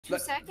2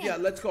 seconds. Yeah,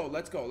 let's go.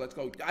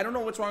 I don't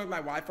know what's wrong with my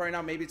Wi-Fi right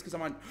now. Maybe it's because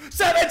I'm on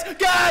sevens.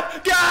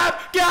 Gab!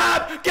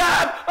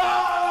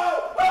 Oh!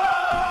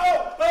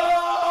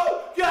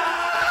 Gab!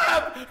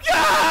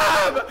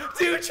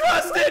 Do you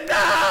trust it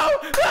now?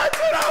 That's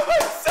what I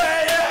was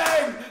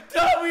saying.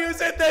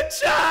 W's in the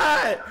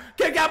chat.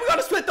 Okay, Gab, we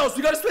gotta split those.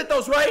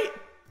 Right?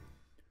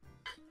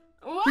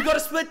 What? We gotta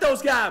split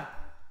those, Gab.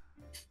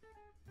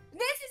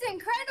 This is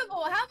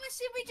incredible. How much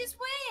did we just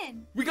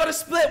win? We gotta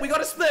split.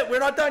 We're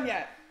not done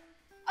yet.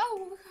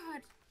 Oh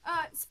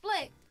god.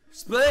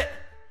 Split.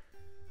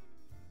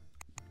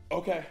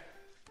 Okay.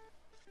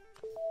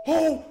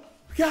 Oh,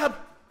 Gab.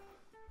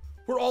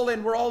 We're all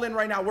in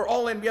right now. We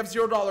have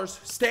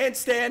 $0.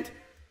 Stand.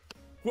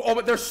 Oh,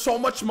 but there's so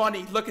much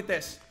money. Look at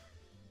this.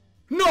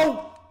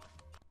 No.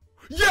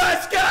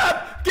 Yes,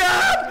 Gab.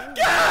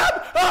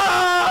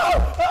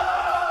 Oh!